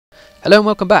Hello and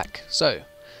welcome back. So,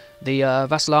 the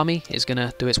vassal army is going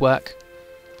to do its work.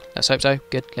 Let's hope so.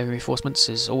 Good. Levy reinforcements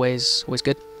is always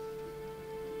good.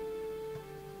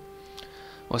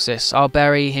 What's this? I'll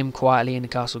bury him quietly in the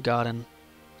castle garden.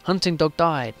 Hunting dog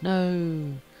died.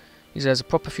 No. He says a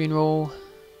proper funeral.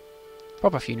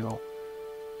 Proper funeral.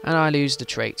 And I lose the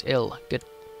trait. Ill. Good.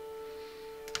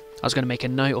 I was going to make a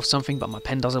note of something, but my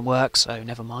pen doesn't work, so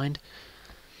never mind.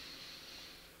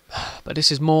 But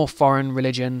this is more foreign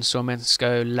religion, so I'm meant to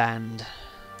go land.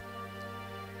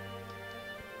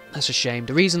 That's a shame.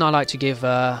 The reason I like to give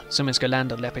Summensko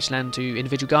land or Lepish land to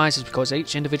individual guys is because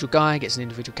each individual guy gets an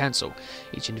individual council.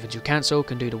 Each individual council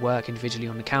can do the work individually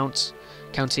on the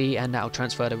county, and that'll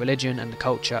transfer the religion and the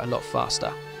culture a lot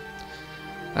faster.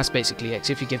 That's basically it.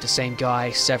 So if you give the same guy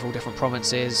several different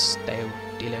provinces,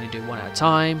 he'll only do one at a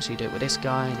time, so you do it with this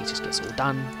guy and he just gets it all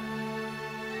done.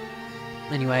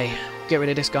 Anyway, get rid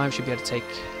of this guy, we should be able to take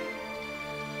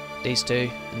these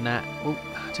two and that. Oh,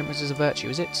 temperance is a virtue,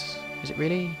 is it? Is it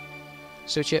really?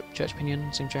 Stewardship, church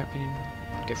opinion, same church opinion.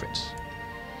 Go for it.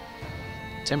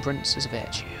 Temperance is a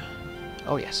virtue.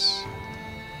 Oh yes.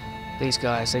 These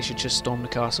guys, they should just storm the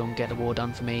castle and get the war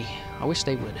done for me. I wish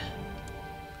they would.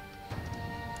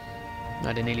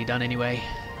 No, they're nearly done anyway.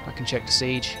 I can check the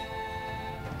siege.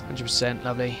 100%,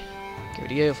 lovely. Get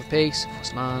rid of you for peace, for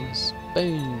Osmans.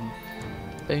 Boom.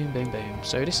 Boom, boom, boom.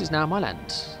 So this is now my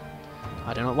land.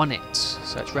 I do not want it.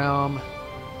 Search realm.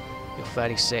 You're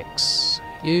 36.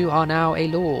 You are now a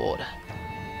lord.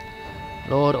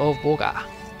 Lord of Borga.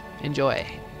 Enjoy.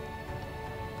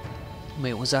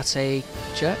 Wait, was that a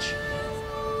church?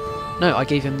 No, I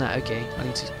gave him that. Okay, I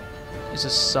need to... It's a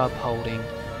sub-holding.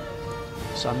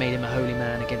 So I made him a holy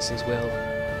man against his will.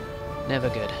 Never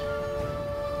good.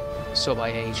 Sort by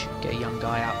age. Get a young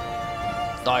guy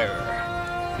up. Dire.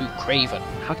 Ooh, craven.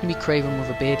 How can you be craven with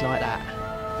a beard like that?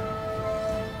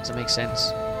 Does that make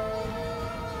sense?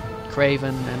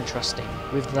 Craven and trusting.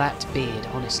 With that beard,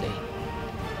 honestly.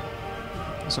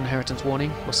 That's an inheritance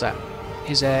warning. What's that?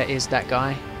 His heir is that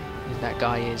guy. That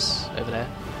guy is over there.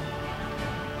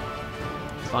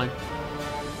 Fine.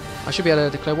 I should be able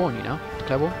to declare war on you now.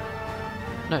 Declare war?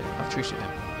 No, I have truce with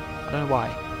him. I don't know why.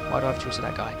 Why do I have truce with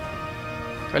that guy?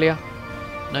 Aurelia?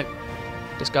 No.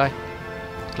 This guy?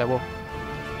 Declare war.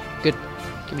 Good.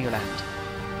 Give me your land.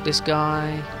 This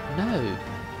guy? No.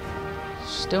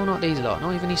 Still not these lot.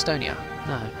 Not even Estonia.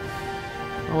 No.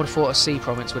 I would have thought a sea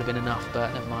province would have been enough,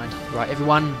 but never mind. Right,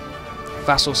 everyone.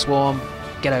 Vassal swarm.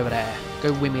 Get over there.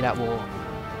 Go win me that war.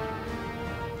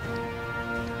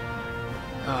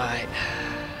 Alright.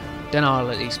 Then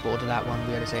I'll at least border that one.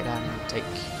 Be able to take that and take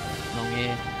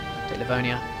Longyear. Take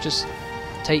Livonia. Just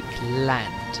take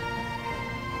land.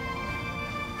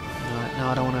 Alright, no,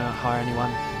 I don't want to hire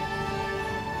anyone.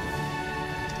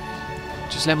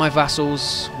 Just let my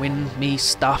vassals win me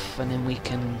stuff, and then we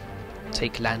can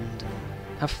take land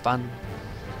and have fun,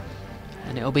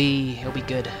 and it'll be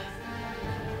good.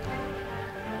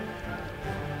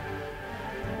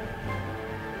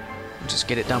 Just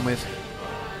get it done with.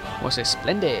 What's this?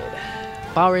 Splendid.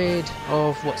 Buried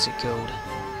of what's it called?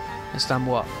 It's done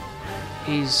what?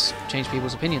 He's changed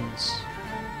people's opinions.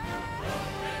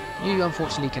 You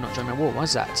unfortunately cannot join my war.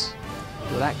 Why's that?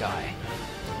 You're that guy.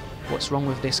 What's wrong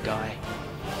with this guy?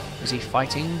 Is he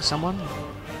fighting someone?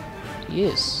 He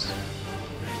is.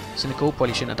 Cynical,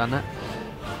 probably shouldn't have done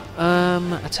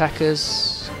that.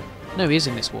 Attackers. No, he is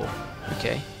in this war.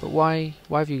 Okay, but why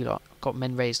have you got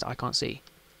men raised that I can't see?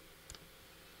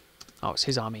 Oh, it's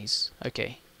his armies.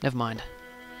 Okay, never mind.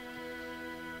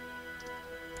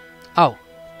 Oh,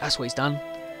 that's what he's done.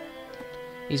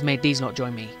 He's made these lot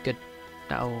join me. Good.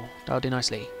 That'll do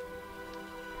nicely.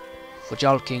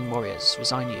 Vujhalson King warriors,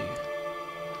 resign you.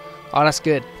 Oh, that's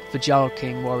good. Vujhalson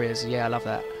King warriors. Yeah, I love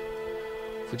that.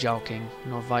 Vujhalson King,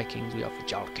 not Vikings. We are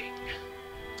Vujhalson King.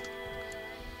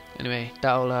 Anyway,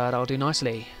 that'll do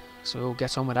nicely. So we'll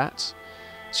get on with that.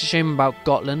 It's a shame about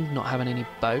Gotland not having any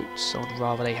boats. I would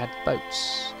rather they had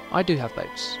boats. I do have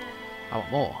boats. I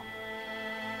want more.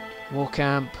 War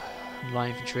camp, light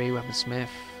infantry, weaponsmith,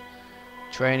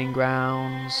 training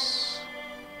grounds,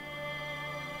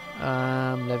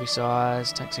 levy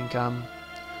size, tax income.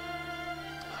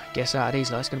 I guess out of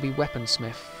these lots, it's going to be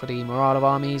weaponsmith for the morale of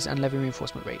armies and levy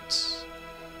reinforcement rates.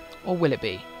 Or will it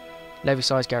be? Levy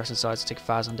size, garrison size, take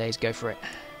 1,000 days, go for it.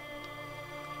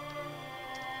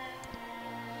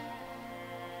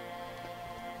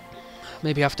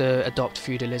 Maybe I have to adopt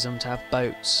feudalism to have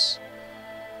boats.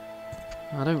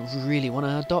 I don't really want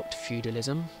to adopt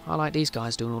feudalism. I like these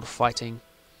guys doing all the fighting.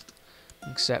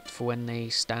 Except for when they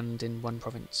stand in one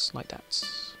province like that.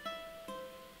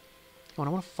 Come on,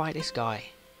 I want to fight this guy.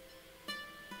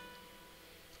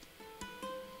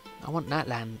 I want that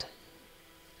land.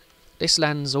 This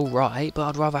land's alright, but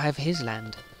I'd rather have his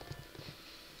land.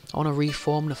 I want to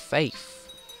reform the faith.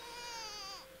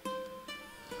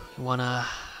 We wanna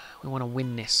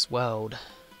win this world.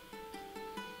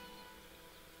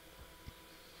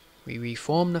 We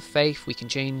reform the faith, we can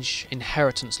change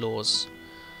inheritance laws.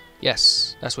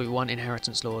 Yes, that's what we want,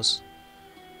 inheritance laws.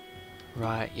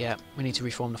 Right, yeah, we need to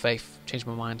reform the faith. Change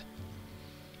my mind.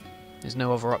 There's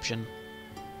no other option.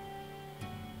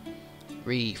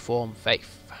 Reform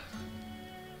faith.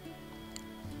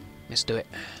 Let's do it.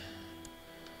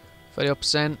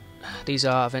 30%. These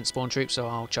are event spawn troops, so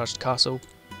I'll charge the castle.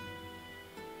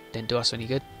 Didn't do us any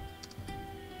good.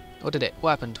 Or did it?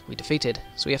 What happened? We defeated,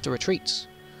 so we have to retreat.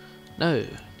 No,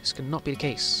 this could not be the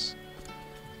case.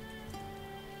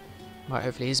 Right,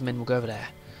 hopefully his men will go over there.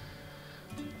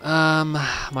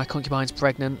 My concubine's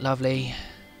pregnant, lovely.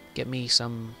 Get me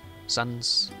some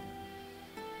sons.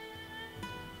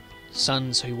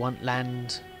 Sons who want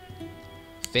land.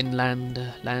 Finland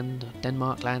land,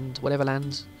 Denmark land, whatever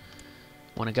land.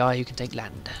 Want a guy who can take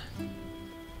land.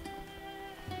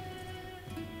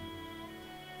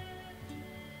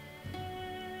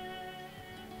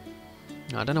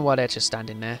 No, I don't know why they're just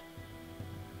standing there.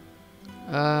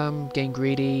 Getting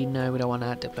greedy. No, we don't want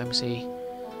that. Diplomacy.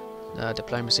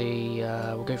 Diplomacy.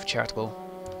 We'll go for charitable.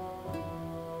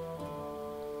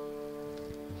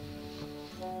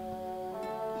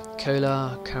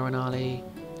 Kola, Karanali.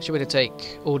 Should we to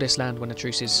take all this land when the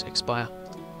truces expire?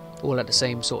 All at the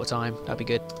same sort of time. That'd be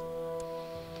good.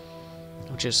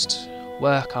 We'll just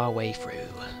work our way through.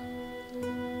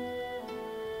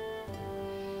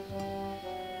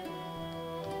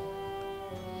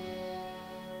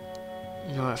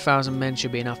 Alright, 1,000 men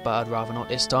should be enough, but I'd rather not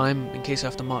this time, in case I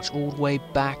have to march all the way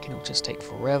back and it'll just take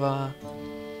forever.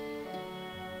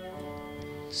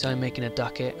 So I'm making a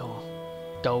ducat, or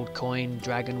gold coin,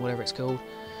 dragon, whatever it's called.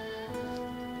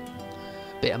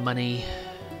 Bit of money.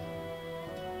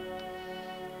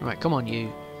 Right, come on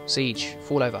you. Siege,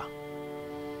 fall over.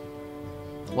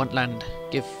 Want land.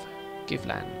 Give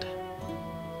land.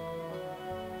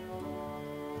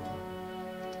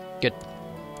 Good.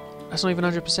 That's not even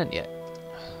 100% yet.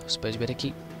 I suppose we better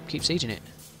keep sieging it.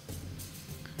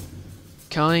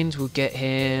 Kind, we'll get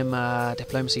him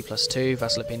diplomacy +2,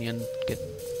 vassal opinion. Good.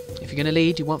 If you're gonna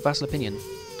lead, you want vassal opinion.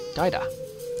 Jida.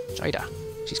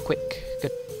 She's quick.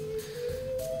 Good.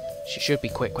 She should be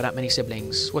quick with that many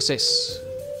siblings. What's this?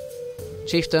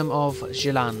 Chiefdom of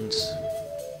Zeeland.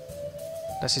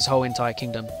 That's his whole entire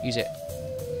kingdom. Use it.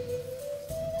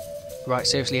 Right,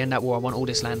 seriously, end that war. I want all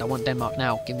this land. I want Denmark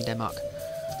now. Give me Denmark.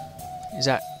 Is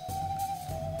that...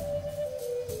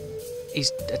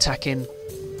 He's attacking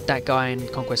that guy in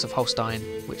Conquest of Holstein,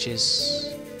 which is...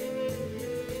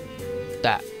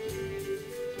 that.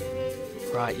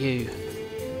 Right, you.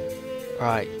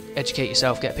 Right, educate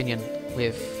yourself, get opinion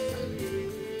with...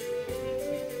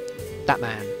 that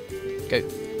man. Go.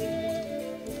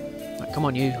 Right, come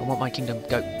on you, I want my kingdom.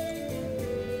 Go.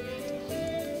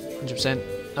 100%.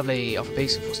 Lovely. Offer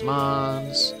peace, enforce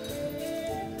demands.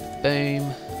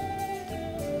 Boom.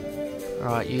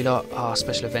 Right, you lot are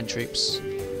special event troops.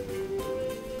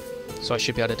 So I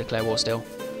should be able to declare war still.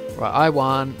 Right, I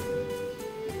want...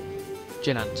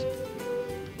 Zeeland.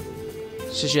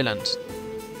 Zeeland.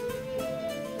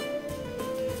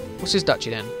 What's his duchy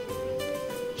then?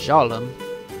 Jarlem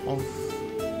of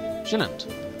Zeeland.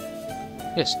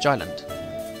 Yes, Jylland.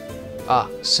 Ah,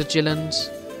 Zeeland.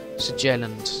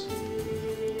 Zeeland.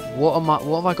 What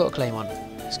have I got to claim on?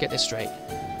 Let's get this straight.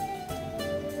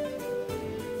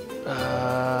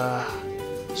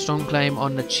 Strong claim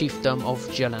on the chiefdom of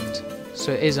Zeeland.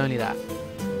 So it is only that.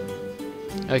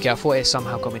 Okay, I thought it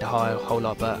somehow got me the whole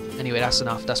lot, but anyway, that's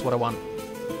enough. That's what I want.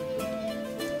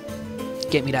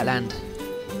 Get me that land.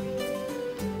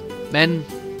 Men,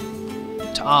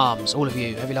 to arms, all of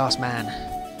you, every last man.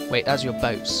 Wait, that's your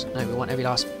boats. No, we want every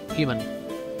last human.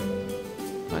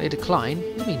 Likely decline?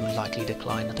 What do you mean likely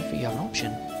decline? I don't think you have an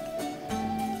option.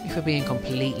 If we're being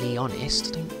completely honest,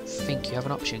 I don't think you have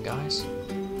an option, guys.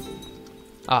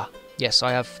 Ah, yes,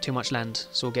 I have too much land,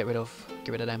 so we'll get rid of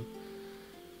them.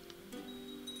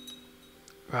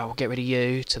 Right, we'll get rid of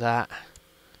you to that.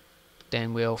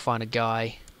 Then we'll find a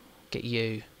guy. Get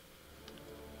you.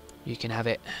 You can have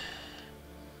it.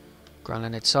 Grand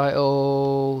landed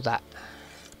title. That.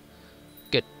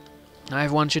 Good. Now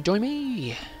everyone should join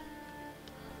me.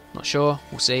 Not sure.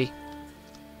 We'll see.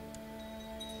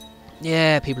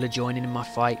 Yeah, people are joining in my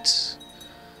fight.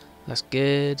 That's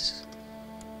good.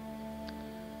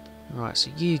 Right,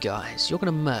 so you guys, you're going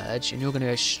to merge and you're going to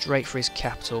go straight for his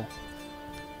capital.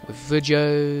 With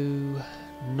Vujo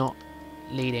not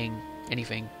leading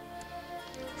anything.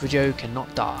 Vujo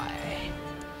cannot die.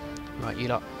 Right, you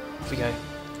lot. Off we go.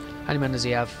 How many men does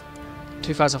he have?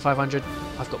 2,500.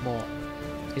 I've got more.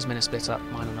 His men are split up.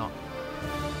 Mine are not.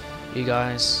 You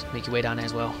guys, make your way down there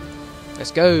as well.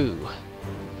 Let's go.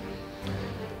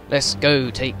 Let's go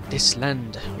take this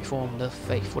land. Reform the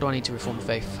faith. What do I need to reform the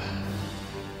faith?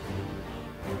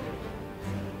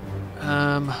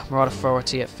 Moral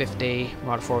authority at 50.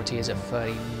 Moral authority is at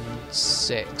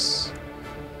 36.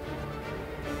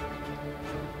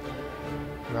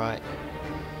 Right.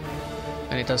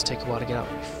 And it does take a while to get up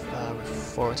with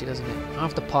authority, doesn't it?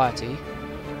 After piety.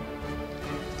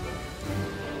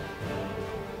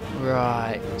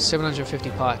 Right. 750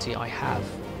 piety I have.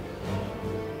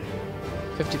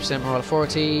 50% moral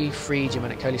authority. 3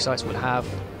 Germanic holy sites will have.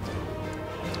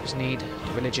 Just need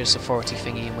the religious authority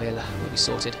thingy and we'll be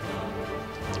sorted.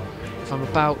 If I'm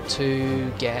about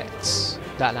to get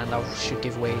that land, I should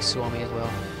give away Suomi as well,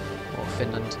 or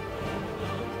Finland.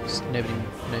 There's no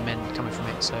men coming from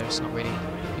it, so it's not really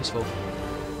useful.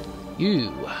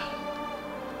 You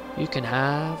can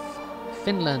have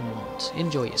Finland.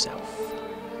 Enjoy yourself.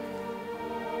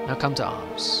 Now come to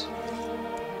arms.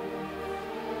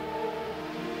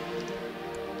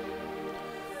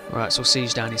 Right, so we'll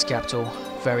siege down his capital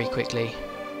very quickly.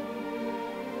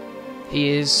 He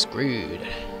is screwed.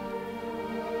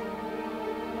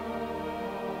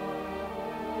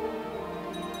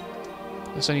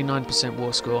 That's only 9%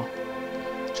 war score.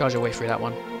 Charge our way through that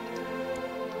one.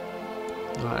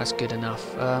 Alright, that's good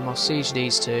enough. I'll siege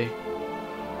these two.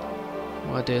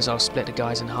 What I'll do is I'll split the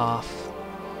guys in half.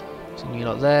 Send you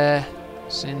lot there.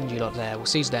 Send you lot there. We'll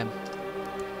siege them.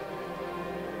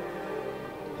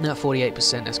 Now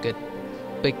 48%, that's good.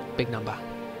 Big number.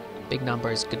 Big number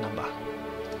is a good number.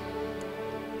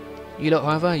 You lot,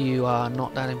 however, you are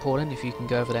not that important. If you can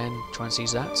go over there and try and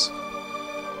siege that.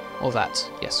 Or that.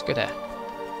 Yes, go there.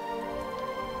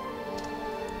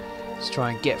 Let's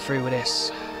try and get through with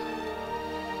this.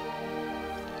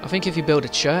 I think if you build a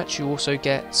church, you also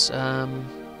get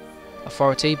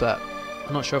authority, but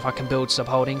I'm not sure if I can build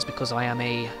subholdings because I am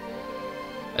a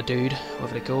dude.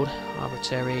 Whatever they're called.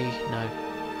 Arbitrary. No.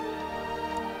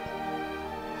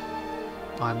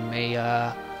 I'm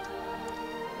a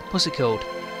what's it called?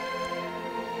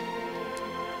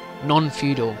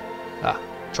 Non-feudal.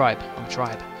 Tribe. I'm a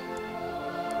tribe.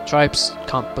 Tribes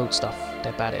can't build stuff.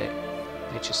 They're bad at it.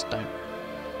 They just don't.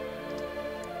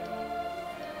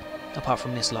 Apart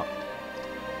from this lot.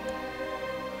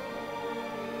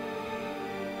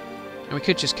 And we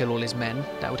could just kill all his men.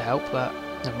 That would help, but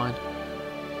never mind.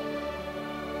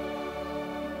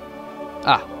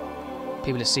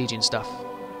 People are sieging stuff.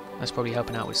 That's probably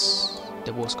helping out with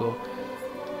the war score.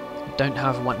 Don't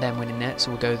however want them winning net, so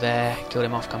we'll go there, kill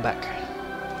them off, come back.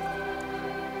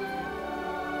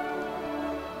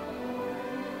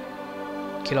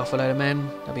 Kill off a load of men,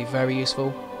 that'll be very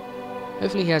useful.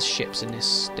 Hopefully he has ships in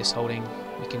this holding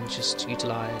we can just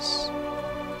utilise.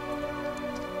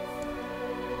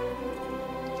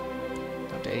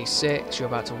 Up to 86, you're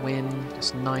about to win,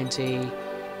 that's 90.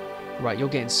 Right, you're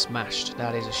getting smashed,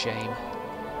 that is a shame.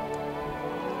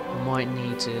 Might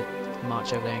need to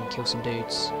march over there and kill some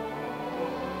dudes.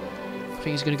 I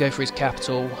think he's going to go for his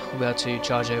capital. We'll be able to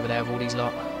charge over there with all these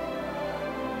lot.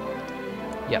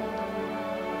 Yep.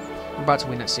 We're about to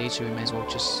win that siege, so we may as well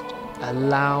just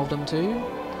allow them to.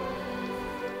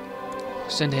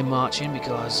 Send him marching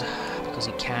because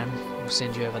he can. We'll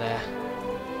send you over there.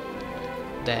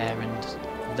 There and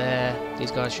there.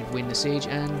 These guys should win the siege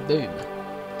and boom.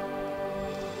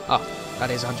 That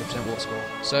is 100% war score.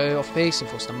 So, off peace,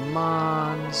 enforce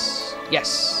demands.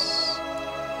 Yes!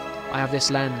 I have this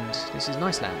land. This is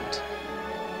nice land.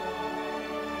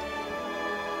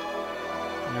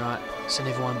 Alright, send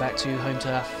everyone back to home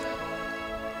turf.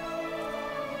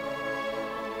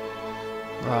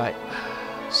 Right.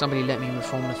 Somebody let me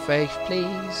reform the faith,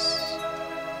 please.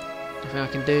 Nothing I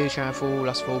can do. Charitable,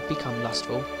 lustful, become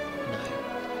lustful. No.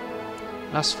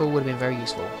 Lustful would have been very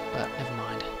useful, but never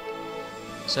mind.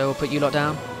 So we'll put you lot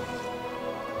down.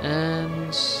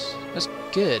 And that's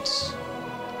good.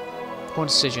 Important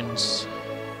decisions.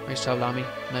 Raise travel army.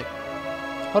 Nope.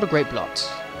 Hold a great blot.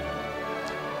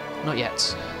 Not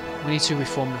yet. We need to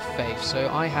reform the faith. So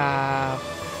I have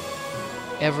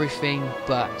everything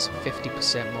but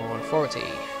 50% moral authority.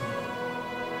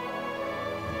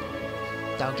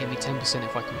 That'll give me 10%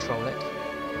 if I control it.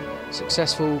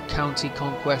 Successful county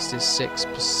conquest is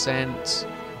 6%.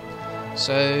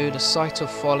 So the site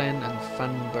of Fallen and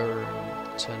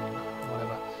Fanburton,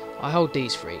 whatever. I hold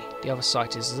these three. The other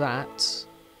site is that.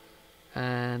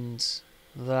 And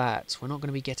that. We're not going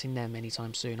to be getting them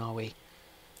anytime soon, are we?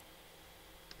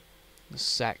 The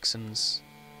Saxons.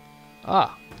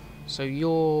 Ah, so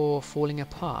you're falling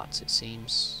apart, it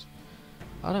seems.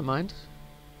 I don't mind.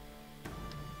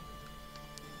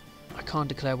 I can't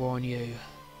declare war on you.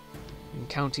 And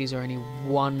counties are only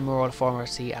one moral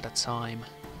authority at a time.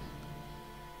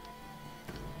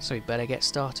 So we better get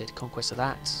started. Conquest of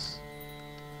that.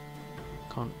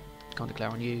 Can't declare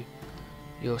on you.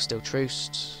 You're still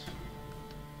truced.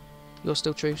 You're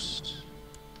still truced.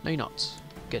 No, you're not.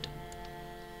 Good.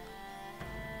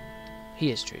 He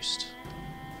is truced.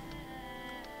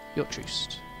 You're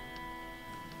truced.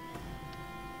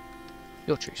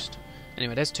 You're truced.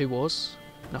 Anyway, there's 2 wars.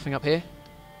 Nothing up here?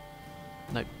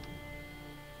 Nope.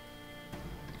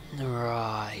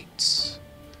 Right.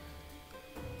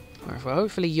 Well,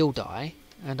 hopefully you'll die,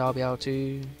 and I'll be able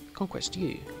to conquest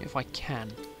you, if I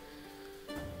can.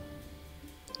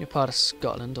 You're part of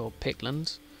Scotland, or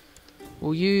Pickland.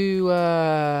 Will you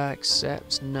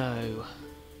accept? No.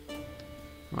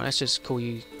 Right, let's just call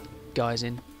you guys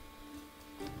in.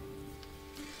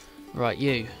 Right,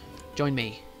 you. Join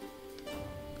me.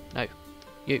 No.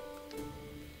 You.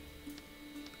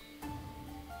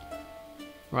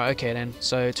 Right, okay then.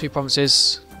 So 2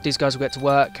 provinces. These guys will get to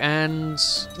work, and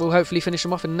we'll hopefully finish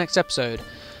them off in the next episode.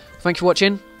 Thank you for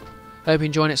watching. Hope you're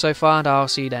enjoying it so far, and I'll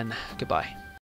see you then. Goodbye.